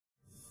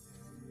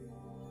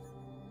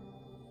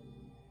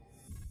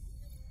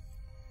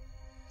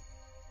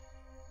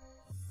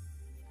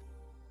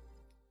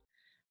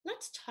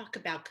Let's talk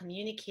about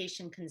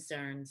communication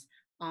concerns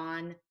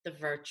on the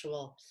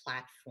virtual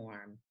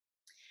platform.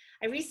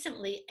 I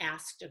recently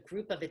asked a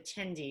group of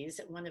attendees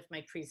at one of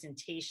my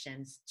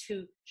presentations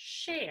to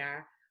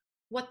share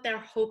what they're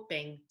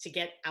hoping to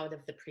get out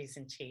of the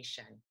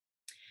presentation.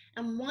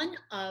 And one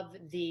of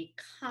the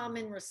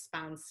common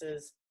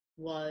responses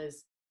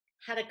was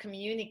how to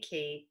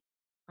communicate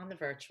on the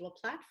virtual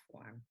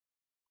platform.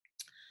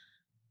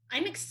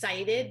 I'm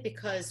excited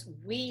because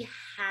we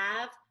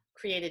have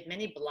created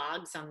many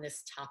blogs on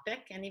this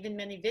topic and even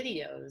many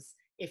videos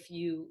if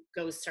you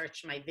go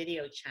search my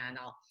video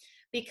channel,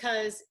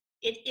 because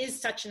it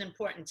is such an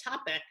important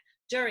topic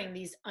during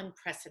these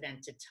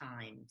unprecedented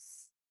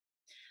times.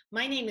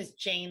 My name is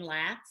Jane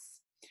Latz,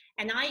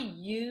 and I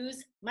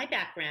use my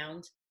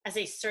background as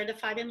a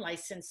certified and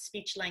licensed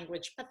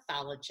speech-language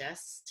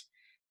pathologist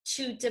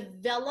to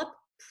develop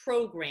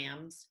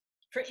programs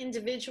for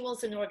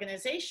individuals and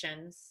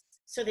organizations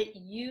so that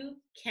you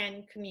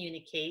can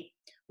communicate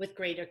with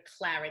greater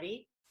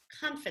clarity,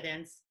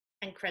 confidence,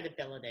 and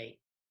credibility.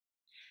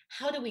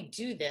 How do we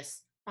do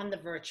this on the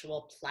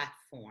virtual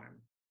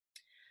platform?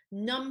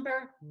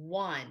 Number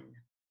one,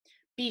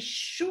 be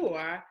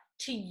sure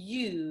to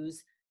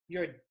use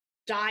your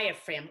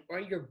diaphragm or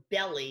your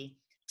belly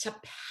to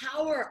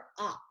power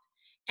up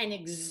and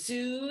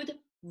exude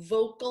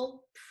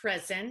vocal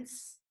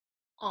presence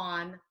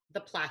on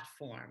the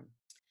platform.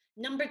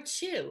 Number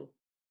two,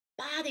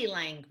 body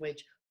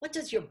language. What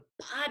does your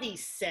body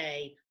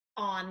say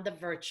on the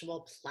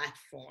virtual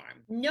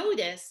platform?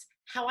 Notice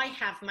how I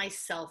have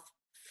myself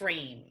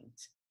framed.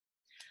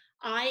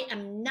 I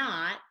am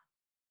not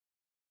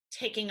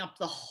taking up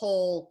the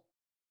whole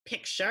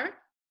picture,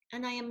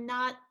 and I am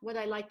not what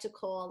I like to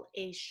call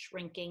a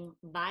shrinking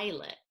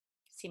violet.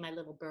 See my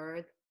little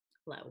bird?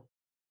 Hello.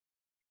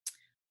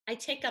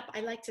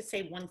 I like to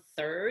say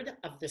 1/3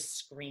 of the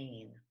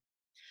screen.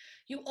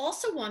 You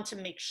also want to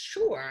make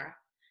sure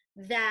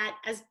that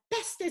as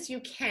best as you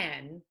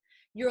can,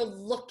 you're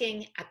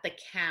looking at the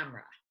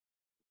camera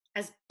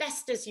as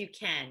best as you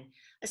can,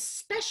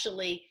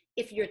 especially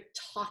if you're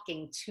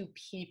talking to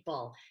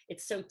people.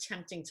 It's so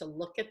tempting to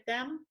look at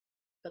them,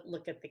 but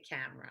look at the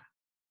camera.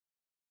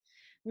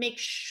 Make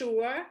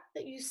sure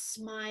that you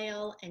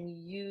smile and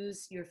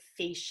use your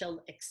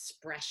facial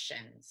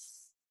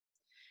expressions.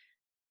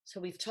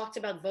 So we've talked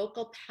about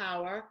vocal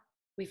power,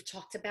 we've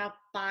talked about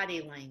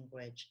body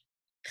language,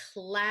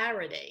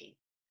 clarity.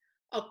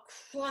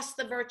 Across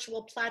the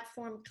virtual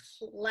platform,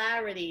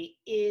 clarity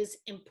is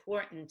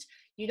important.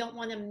 You don't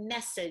want a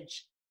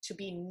message to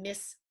be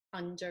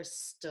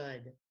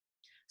misunderstood.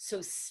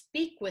 So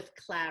speak with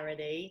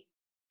clarity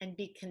and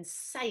be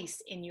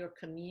concise in your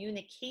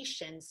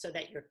communication so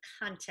that your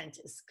content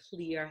is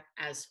clear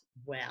as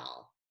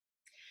well.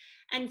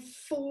 And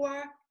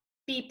four,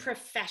 be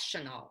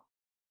professional.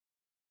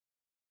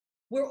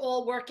 We're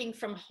all working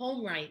from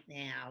home right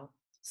now.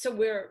 So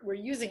we're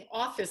using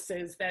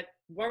offices that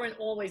weren't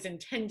always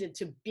intended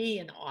to be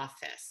an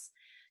office.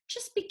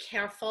 Just be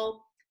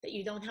careful that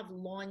you don't have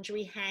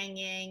laundry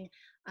hanging.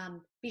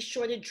 Be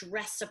sure to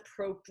dress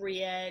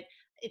appropriate.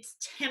 It's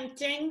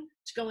tempting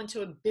to go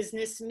into a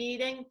business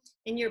meeting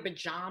in your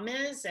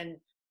pajamas and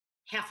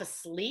half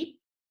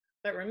asleep.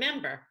 But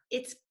remember,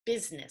 it's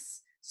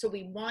business. So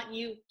we want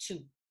you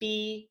to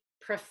be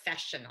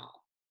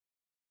professional.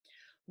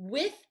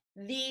 With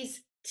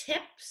these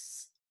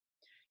tips,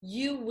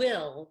 you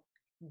will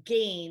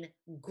gain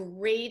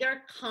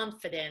greater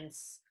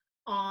confidence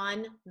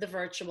on the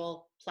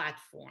virtual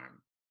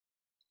platform.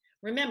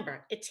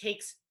 Remember, it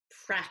takes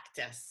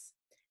practice,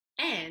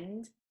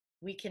 and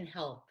we can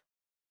help.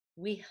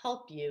 We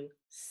help you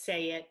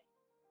say it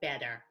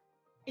better.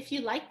 If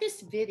you like this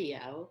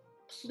video,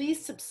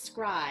 please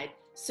subscribe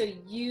so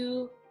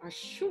you are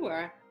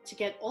sure to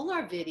get all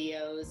our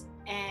videos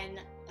and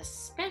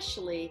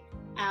especially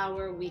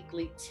our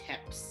weekly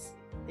tips.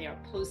 They are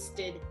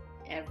posted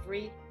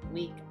every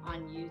week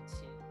on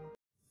YouTube.